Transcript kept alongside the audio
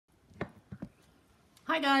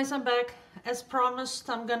Hi guys, I'm back. As promised,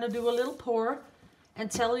 I'm gonna do a little pour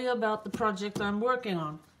and tell you about the project I'm working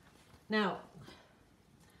on. Now,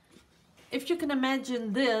 if you can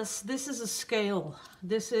imagine this is a scale.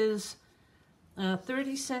 This is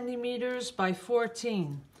 30 centimeters by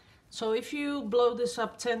 14. So if you blow this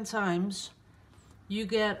up 10 times, you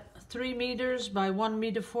get 3 meters by 1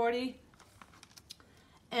 meter 40.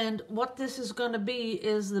 And what this is gonna be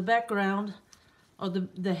is the background or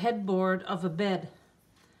the headboard of a bed.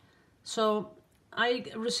 So I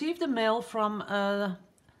received a mail from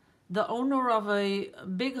the owner of a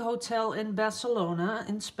big hotel in Barcelona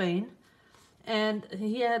in Spain, and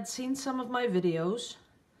he had seen some of my videos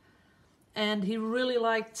and he really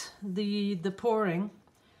liked the pouring,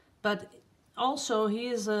 but also he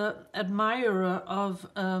is an admirer of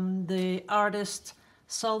the artist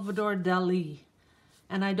Salvador Dali.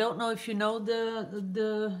 And I don't know if you know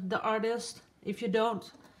the artist. If you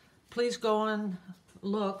don't, please go and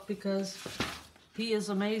look, because he is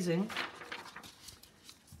amazing.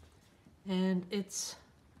 And it's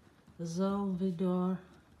Salvador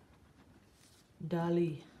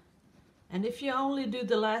Dali. And if you only do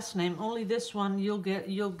the last name, only this one, you'll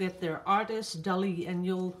get their artist Dali, and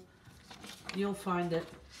you'll find it.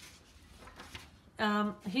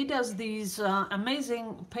 He does these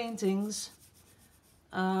amazing paintings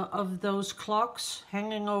of those clocks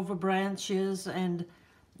hanging over branches, and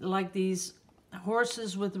like these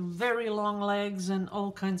horses with very long legs and all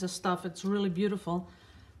kinds of stuff. It's really beautiful.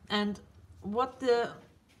 And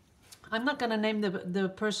I'm not going to name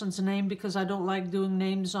the person's name because I don't like doing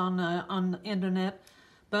names on the internet,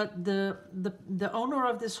 but the owner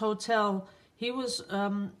of this hotel, he was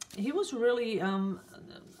really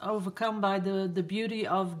overcome by the beauty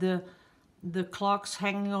of the clocks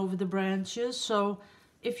hanging over the branches. So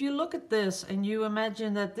if you look at this and you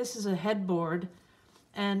imagine that this is a headboard,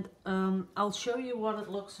 and I'll show you what it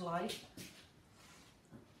looks like.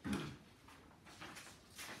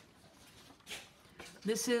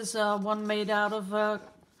 This is one made out of,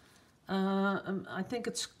 I think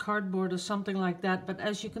it's cardboard or something like that, but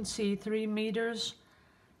as you can see, 3 meters,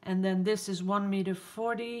 and then this is 1 meter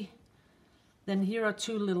 40. Then here are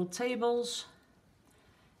 2 little tables,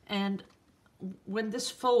 and when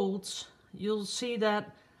this folds, you'll see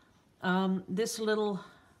that this little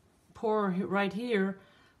pour right here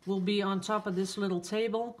will be on top of this little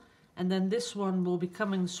table, and then this one will be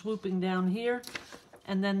coming swooping down here,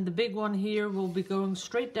 and then the big one here will be going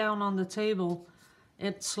straight down on the table.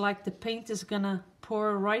 It's like the paint is gonna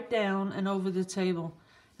pour right down and over the table.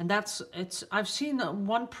 And I've seen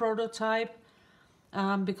one prototype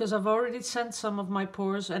because I've already sent some of my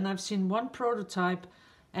pours, and I've seen one prototype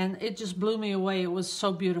and it just blew me away. It was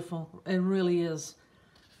so beautiful. It really is.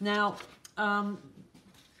 Now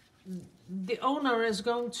the owner is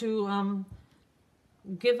going to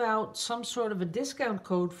give out some sort of a discount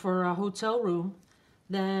code for a hotel room.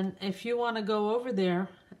 Then if you want to go over there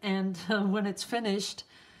and when it's finished,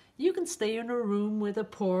 you can stay in a room with a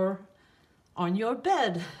pour on your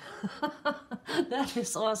bed. That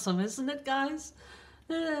is awesome, isn't it, guys?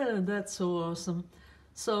 Yeah, that's so awesome.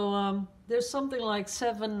 So there's something like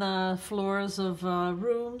 7 floors of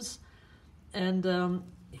rooms, and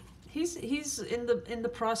he's in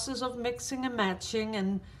the process of mixing and matching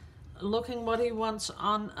and looking what he wants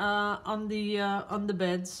on the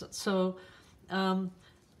beds. So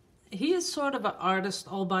he is sort of an artist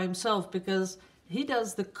all by himself, because he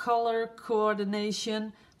does the color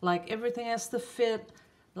coordination, like everything has to fit,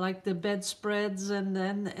 like the bedspreads and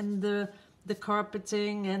the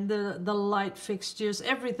carpeting and the light fixtures.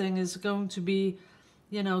 Everything is going to be,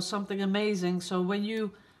 you know, something amazing. So when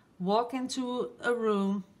you walk into a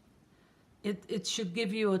room, it should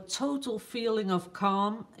give you a total feeling of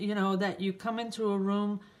calm, you know, that you come into a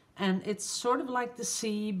room and it's sort of like the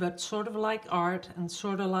sea, but sort of like art, and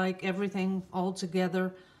sort of like everything all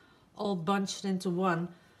together, all bunched into one.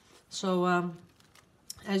 So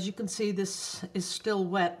as you can see, this is still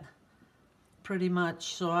wet pretty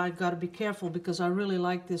much, so I got to be careful because I really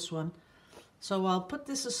like this one. So I'll put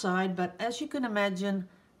this aside, but as you can imagine,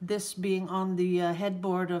 this being on the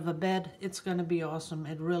headboard of a bed, it's going to be awesome.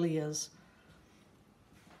 It really is.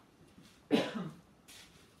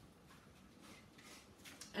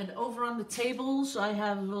 And over on the tables, I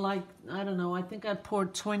have, like, I don't know, I think I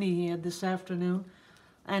poured 20 here this afternoon.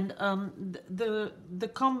 And the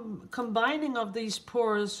combining of these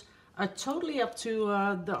pours are totally up to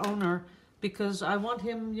the owner, because I want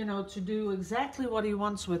him, you know, to do exactly what he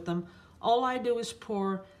wants with them. All I do is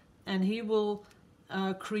pour, and he will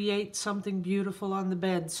create something beautiful on the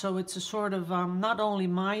bed. So it's a sort of not only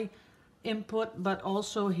my input, but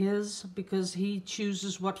also his, because he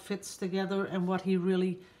chooses what fits together and what he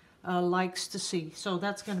really likes to see. So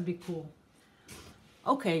that's going to be cool.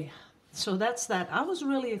 Okay, so that's that. I was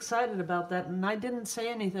really excited about that, and I didn't say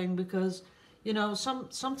anything because, you know,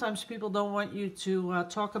 sometimes people don't want you to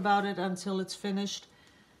talk about it until it's finished.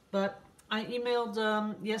 But I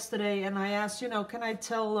emailed yesterday and I asked, you know, can I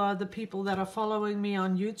tell the people that are following me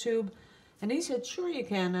on YouTube? And he said, sure you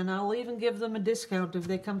can, and I'll even give them a discount if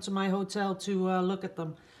they come to my hotel to look at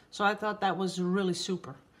them. So I thought that was really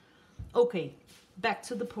super. Okay, back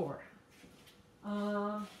to the pour.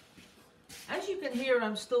 As you can hear,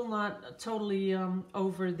 I'm still not totally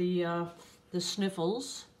over the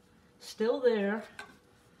sniffles. Still there.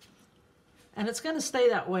 And it's going to stay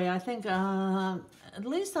that way, I think, at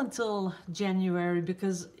least until January,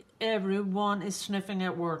 because everyone is sniffing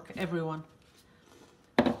at work. Everyone.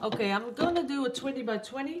 Okay, I'm going to do a 20 by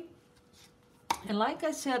 20. And like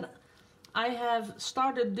I said, I have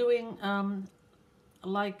started doing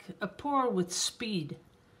like a pour with speed.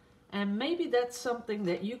 And maybe that's something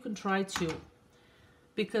that you can try too.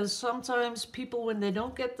 Because sometimes people, when they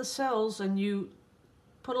don't get the cells and you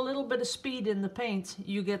put a little bit of speed in the paint,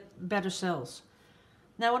 you get better cells.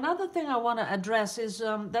 Now another thing I want to address is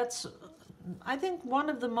that's, I think one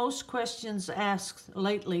of the most questions asked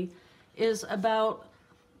lately is about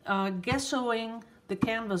gessoing the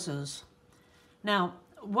canvases. Now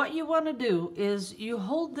what you want to do is you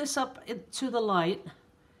hold this up to the light,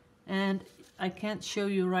 and I can't show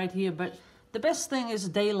you right here, but the best thing is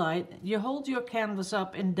daylight. You hold your canvas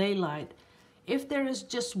up in daylight. If there is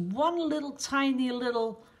just one little tiny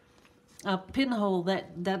little pinhole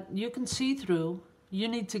that you can see through, you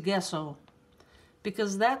need to gesso,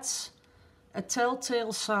 because that's a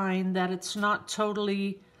telltale sign that it's not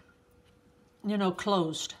totally, you know,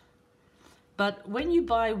 closed. But when you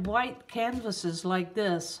buy white canvases like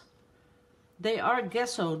this, they are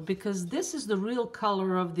gessoed, because this is the real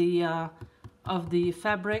color of the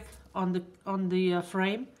fabric on the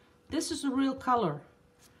frame. This is the real color,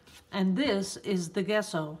 and this is the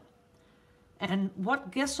gesso. And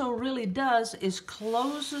what gesso really does is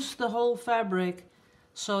closes the whole fabric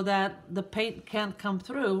so that the paint can't come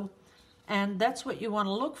through. And that's what you want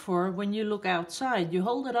to look for when you look outside. You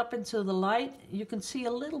hold it up into the light. You can see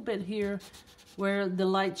a little bit here where the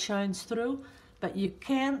light shines through, but you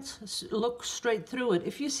can't look straight through it.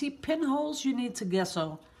 If you see pinholes, you need to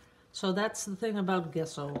gesso. So that's the thing about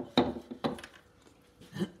gesso.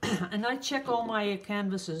 And I check all my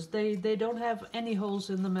canvases. They don't have any holes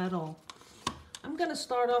in them at all. I'm going to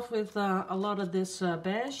start off with a lot of this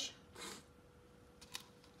beige.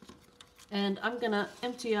 And I'm going to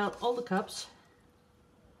empty out all the cups.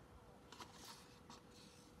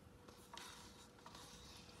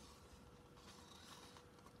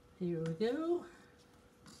 Here we go.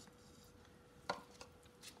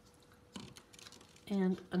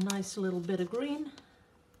 And a nice little bit of green.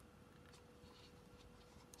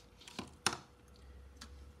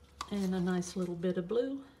 And a nice little bit of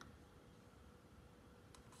blue.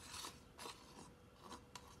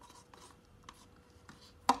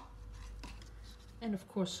 And of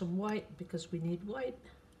course some white, because we need white.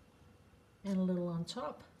 And a little on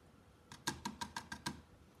top.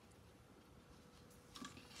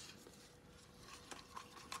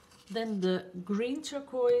 Then the green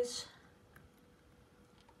turquoise.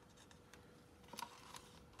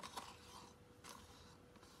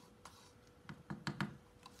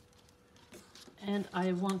 And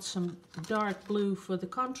I want some dark blue for the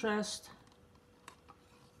contrast.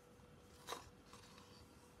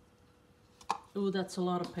 Ooh, that's a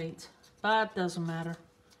lot of paint, but doesn't matter.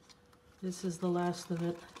 This is the last of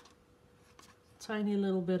it. Tiny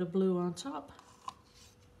little bit of blue on top.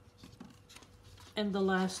 And the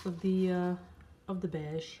last of the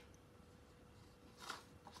beige.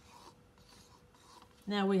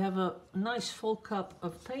 Now we have a nice full cup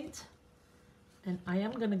of paint, and I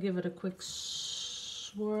am going to give it a quick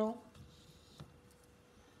swirl.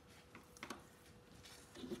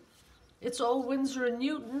 It's all Winsor &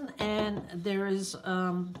 Newton, and there is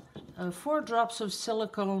 4 drops of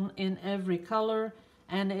silicone in every color,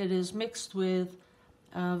 and it is mixed with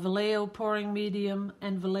Vallejo pouring medium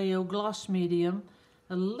and Vallejo gloss medium,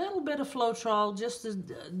 a little bit of Floetrol,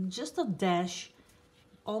 just a dash,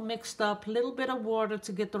 all mixed up, a little bit of water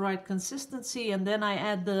to get the right consistency, and then I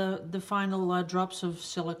add the final drops of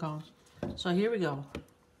silicone. So here we go.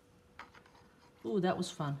 Ooh, that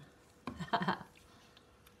was fun.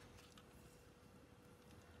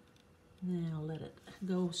 Now let it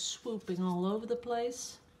go swooping all over the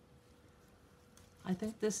place. I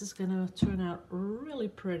think this is going to turn out really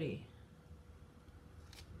pretty.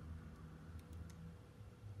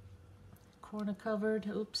 corner covered.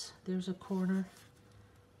 Oops, there's a corner.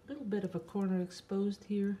 A little bit of a corner exposed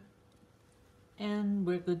here. And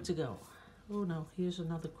we're good to go. Oh no, here's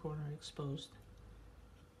another corner exposed.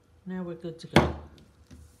 Now we're good to go.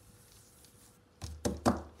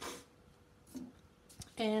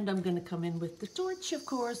 And I'm going to come in with the torch, of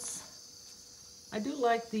course. I do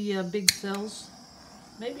like the big cells.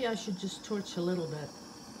 Maybe I should just torch a little bit.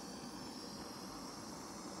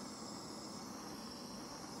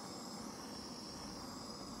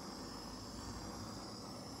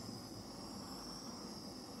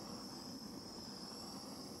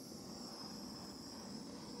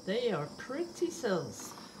 They are pretty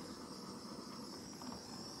cells.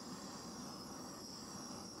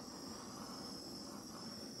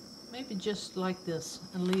 Maybe just like this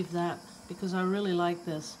and leave that because I really like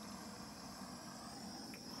this.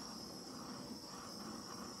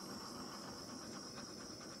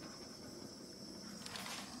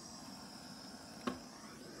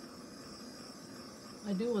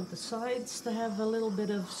 I do want the sides to have a little bit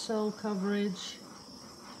of cell coverage.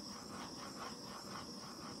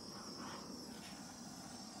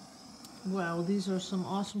 Wow, these are some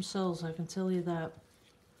awesome cells, I can tell you that.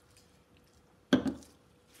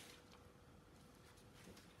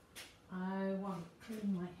 I want to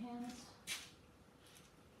clean my hands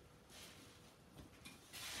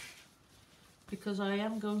because I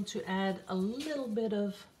am going to add a little bit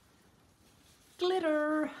of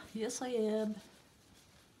glitter. Yes, I am,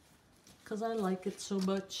 because I like it so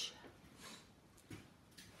much.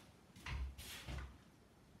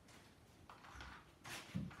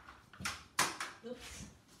 Oops.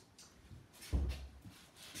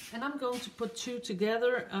 And I'm going to put two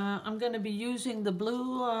together. I'm going to be using the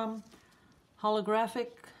blue holographic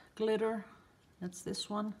glitter. That's this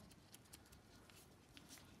one.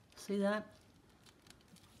 See that?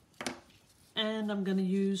 And I'm going to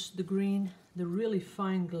use the green, the really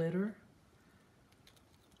fine glitter.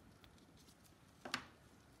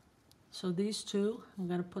 So these two, I'm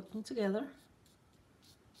going to put them together.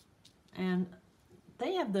 And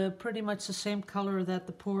they have pretty much the same color that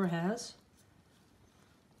the pour has.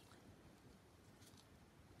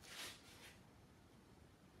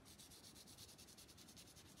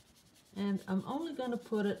 And I'm only going to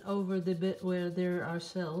put it over the bit where there are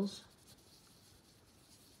cells.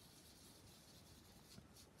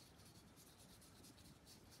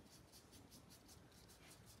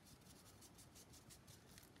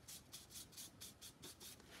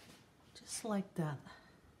 Just like that.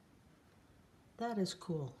 That is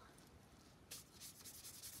cool.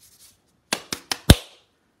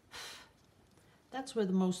 That's where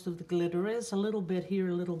the most of the glitter is. A little bit here,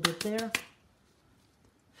 a little bit there.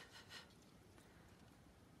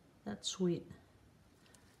 That's sweet.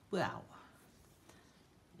 Wow.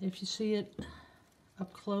 If you see it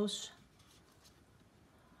up close,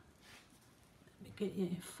 let me get you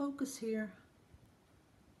in focus here.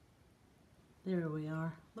 There we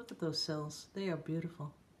are. Look at those cells. They are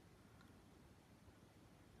beautiful.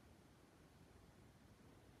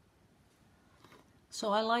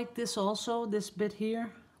 So I like this also, this bit here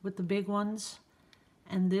with the big ones,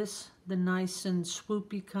 and this, the nice and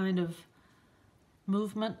swoopy kind of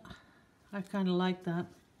movement. I kind of like that.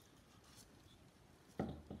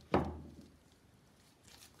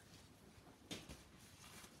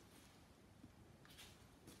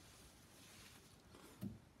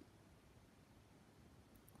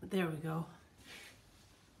 There we go.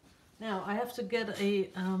 Now I have to get a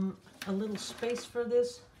little space for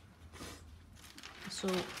this. So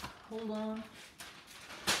hold on.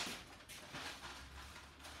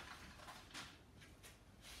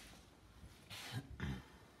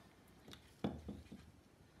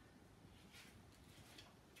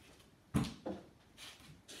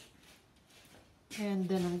 And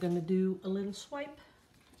then I'm going to do a little swipe.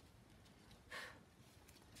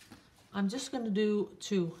 I'm just going to do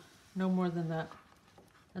two, no more than that.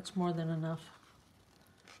 That's more than enough.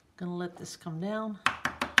 Going to let this come down.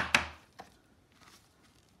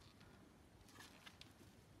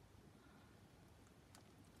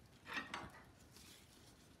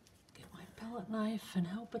 Get my palette knife and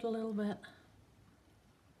help it a little bit.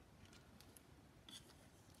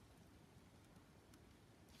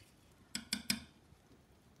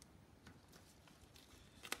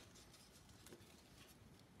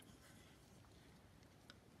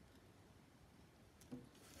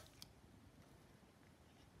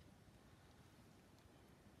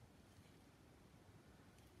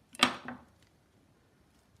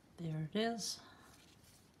 There it is.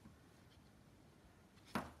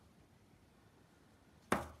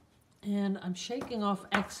 And I'm shaking off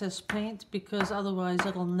excess paint because otherwise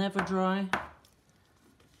it'll never dry.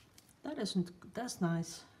 That That's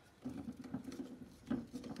nice.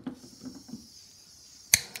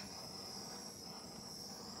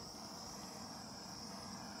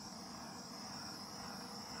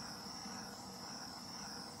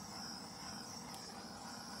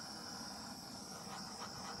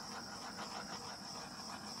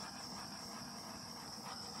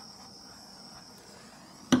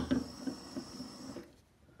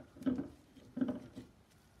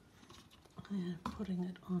 And putting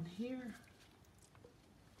it on here.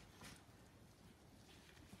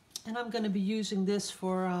 And I'm going to be using this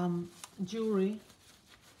for jewelry.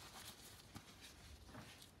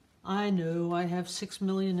 I know, I have 6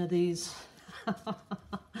 million of these.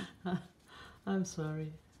 I'm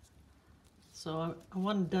sorry. So I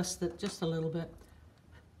want to dust it just a little bit.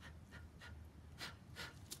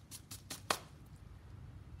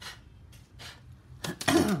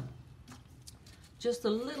 Just a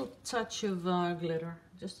little touch of glitter,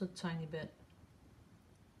 just a tiny bit.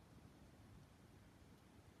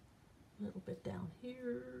 A little bit down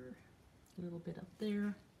here, a little bit up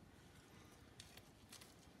there.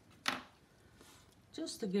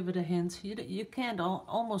 Just to give it a hint. You can't,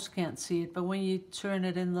 almost can't see it, but when you turn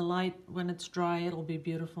it in the light, when it's dry, it'll be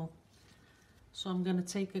beautiful. So I'm gonna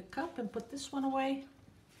take a cup and put this one away.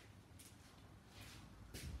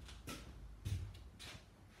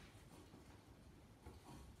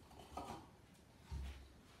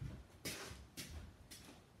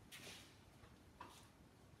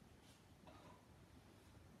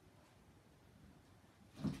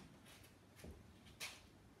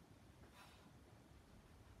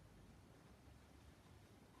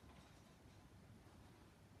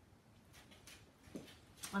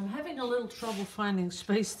 I'm having a little trouble finding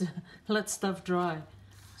space to let stuff dry.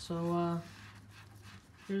 So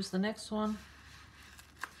here's the next one.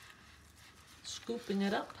 Scooping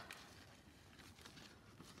it up.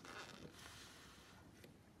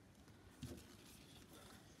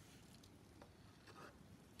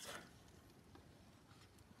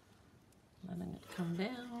 Letting it come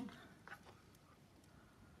down.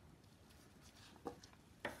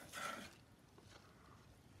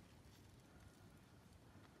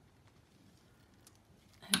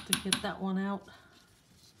 To get that one out.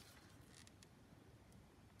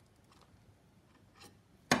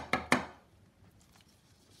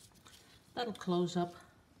 That'll close up.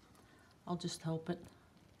 I'll just help it.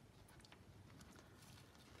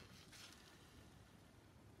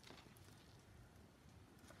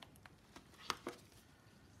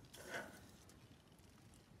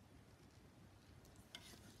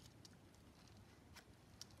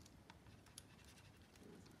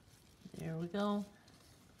 There we go.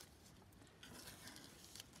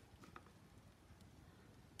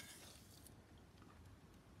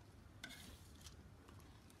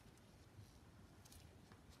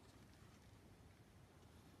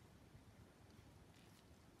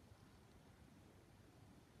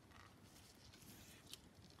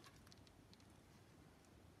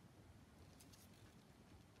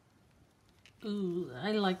 Ooh,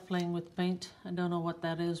 I like playing with paint. I don't know what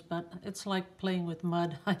that is, but it's like playing with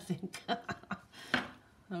mud, I think.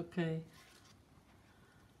 Okay.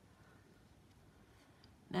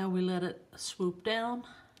 Now we let it swoop down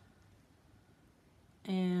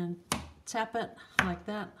and tap it like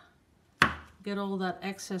that. Get all that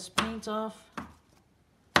excess paint off.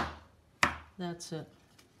 That's it.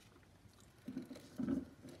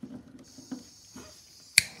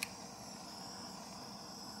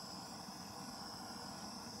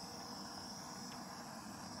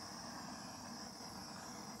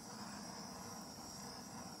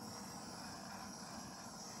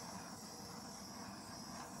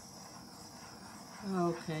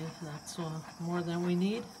 Okay, that's more than we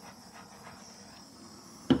need.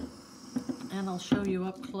 And I'll show you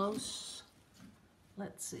up close.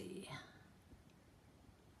 Let's see.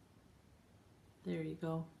 There you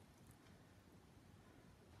go.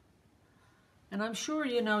 And I'm sure,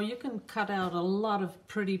 you know, you can cut out a lot of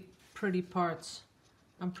pretty parts.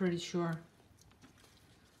 I'm pretty sure.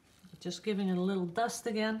 Just giving it a little dust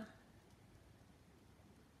again.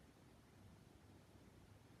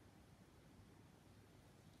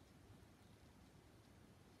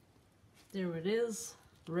 There it is,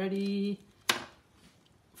 ready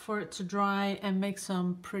for it to dry and make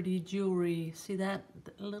some pretty jewelry. See that?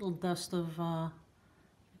 A little dust of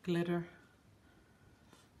glitter.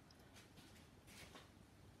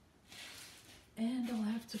 And I'll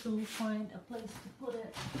have to go find a place to put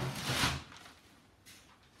it.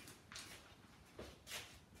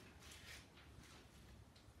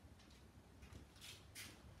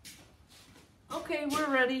 Okay,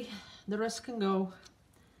 we're ready. The rest can go.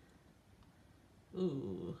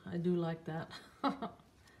 Ooh, I do like that.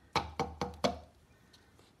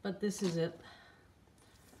 But this is it.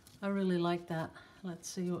 I really like that. Let's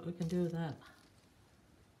see what we can do with that.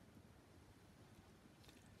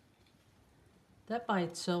 That by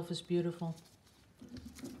itself is beautiful.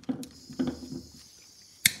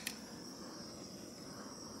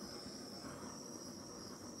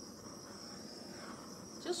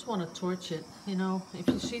 Just want to torch it, you know. If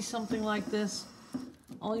you see something like this,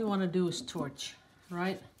 all you want to do is torch,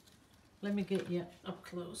 right? Let me get you up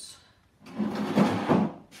close.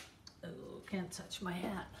 Oh, can't touch my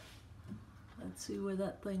hat. Let's see where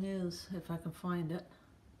that thing is, if I can find it.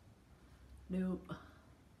 Nope.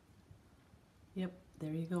 Yep,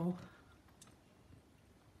 there you go.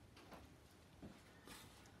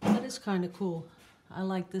 That is kind of cool. I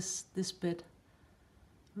like this bit.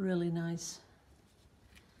 Really nice.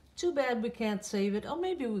 Too bad we can't save it. Oh,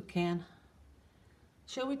 maybe we can.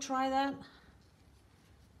 Shall we try that?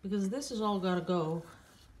 Because this has all got to go.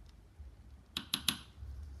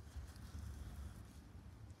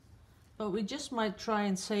 But we just might try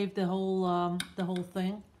and save the whole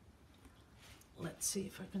thing. Let's see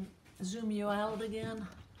if I can zoom you out again.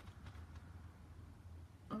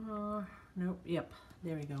 Nope. Yep.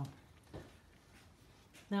 There we go.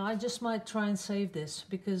 Now I just might try and save this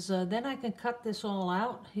because then I can cut this all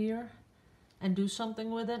out here and do something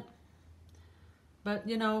with it. But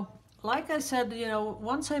you know, like I said, you know,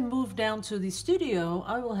 once I move down to the studio,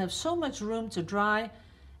 I will have so much room to dry,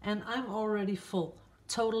 and I'm already full,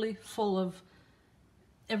 totally full of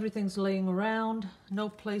everything's laying around, no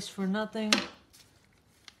place for nothing.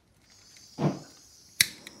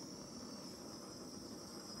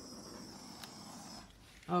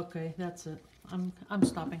 Okay, that's it. I'm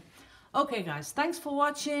stopping. Okay, guys, thanks for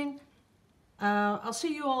watching. I'll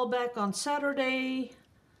see you all back on Saturday.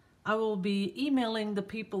 I will be emailing the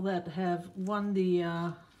people that have won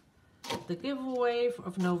the giveaway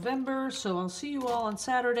of November. So I'll see you all on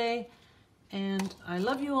Saturday. And I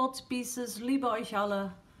love you all to pieces. Liebe euch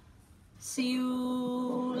alle. See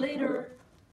you later.